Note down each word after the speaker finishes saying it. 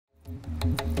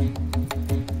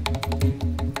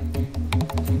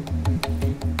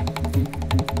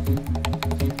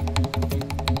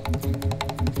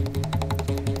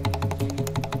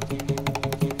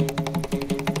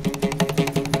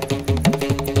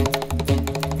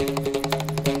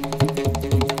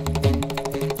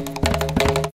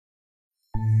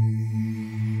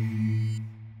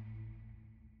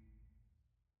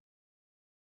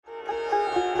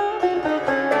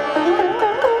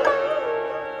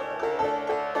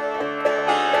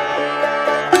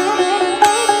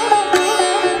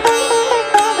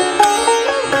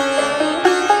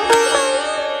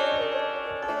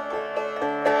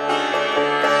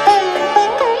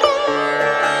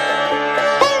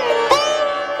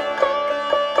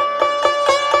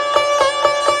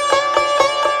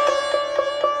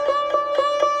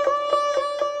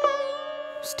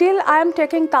am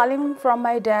taking talim from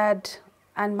my dad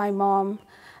and my mom,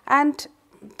 and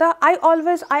I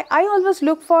always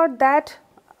look for that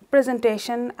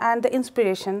presentation and the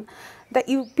inspiration. The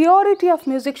purity of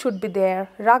music should be there,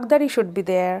 ragdari should be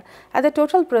there, and the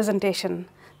total presentation,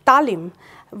 talim,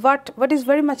 what is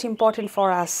very much important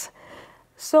for us.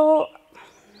 So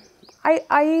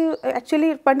I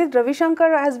actually, Pandit Ravi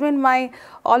Shankar has been my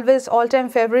always all-time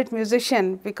favorite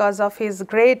musician because of his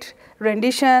great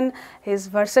rendition, his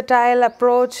versatile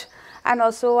approach, and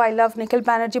also I love Nikhil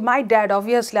Banerjee. My dad,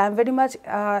 obviously, I am very much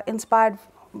inspired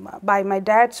by my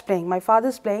dad's playing, my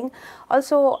father's playing.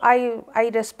 Also,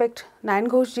 I respect Nayan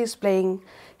Ghoshji's playing.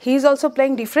 He is also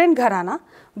playing different gharana,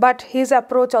 but his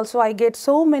approach also, I get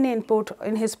so many input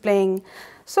in his playing.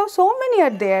 So many are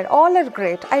there, all are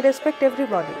great. I respect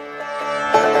everybody.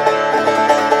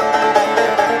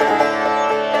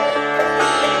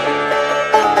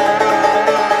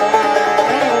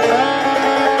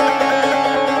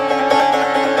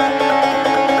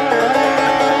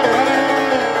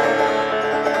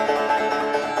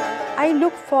 I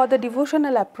look for the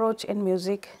devotional approach in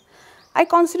music. I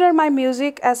consider my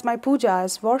music as my puja,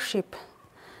 as worship.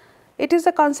 It is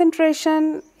the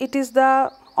concentration, it is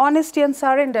the honesty and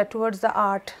surrender towards the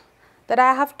art. That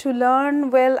I have to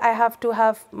learn well, I have to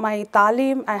have my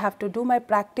talim, I have to do my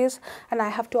practice, and I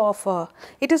have to offer.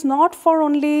 It is not for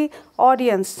only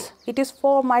audience, it is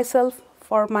for myself,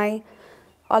 for my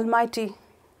Almighty.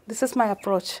 This is my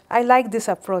approach. I like this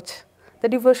approach, the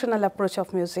devotional approach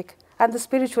of music and the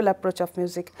spiritual approach of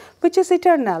music, which is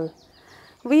eternal.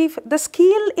 The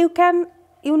skill you can,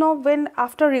 when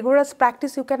after rigorous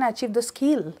practice you can achieve the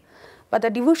skill, but the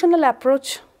devotional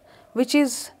approach, which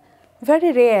is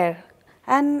very rare,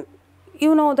 and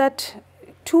you know that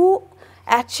to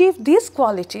achieve this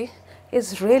quality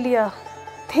is really a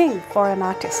thing for an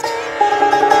artist.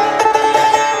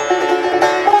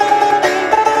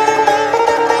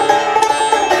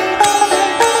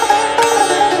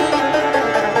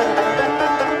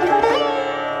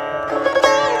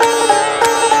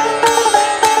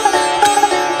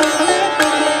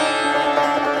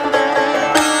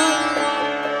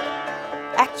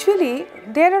 Actually,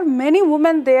 there are many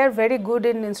women there very good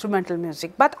in instrumental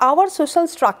music, but our social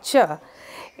structure,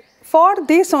 for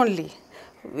this only,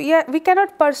 we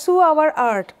cannot pursue our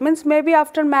art. Means maybe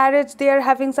after marriage they are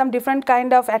having some different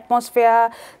kind of atmosphere,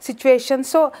 situation.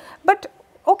 So, but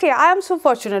okay, I am so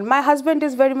fortunate. My husband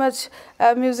is very much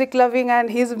music loving, and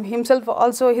himself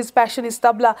also, his passion is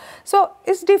tabla. So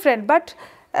it's different, but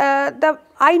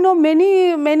I know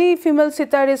many female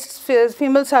sitarists,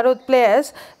 female sarod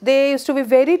players, they used to be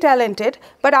very talented,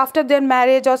 but after their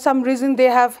marriage or some reason they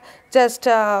have just,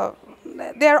 they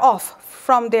are off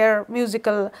from their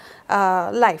musical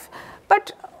life.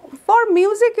 But for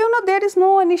music, there is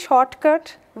no any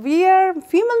shortcut. We are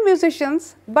female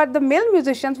musicians, but the male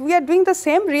musicians, we are doing the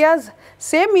same riyaz,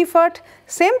 same effort,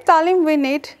 same talim we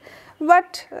need.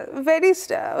 But very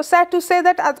sad to say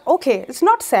that, okay, it's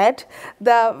not sad,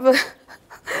 the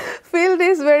field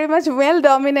is very much well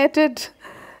dominated.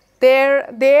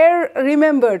 They're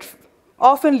remembered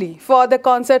oftenly for the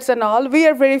concerts and all. We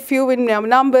are very few in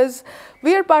numbers.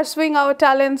 We are pursuing our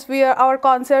talents, our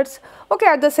concerts. Okay,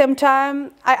 at the same time,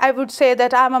 I would say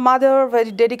that I'm a mother,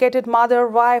 very dedicated mother,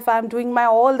 wife. I'm doing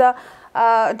all the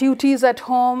duties at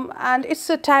home, and it's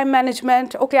a time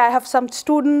management. Okay, I have some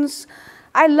students.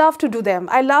 I love to do them.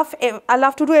 I love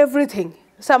to do everything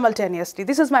simultaneously.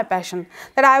 This is my passion,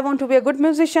 that I want to be a good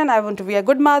musician, I want to be a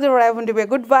good mother, or I want to be a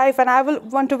good wife, and I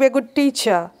want to be a good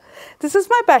teacher. This is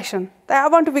my passion, that I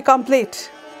want to be complete.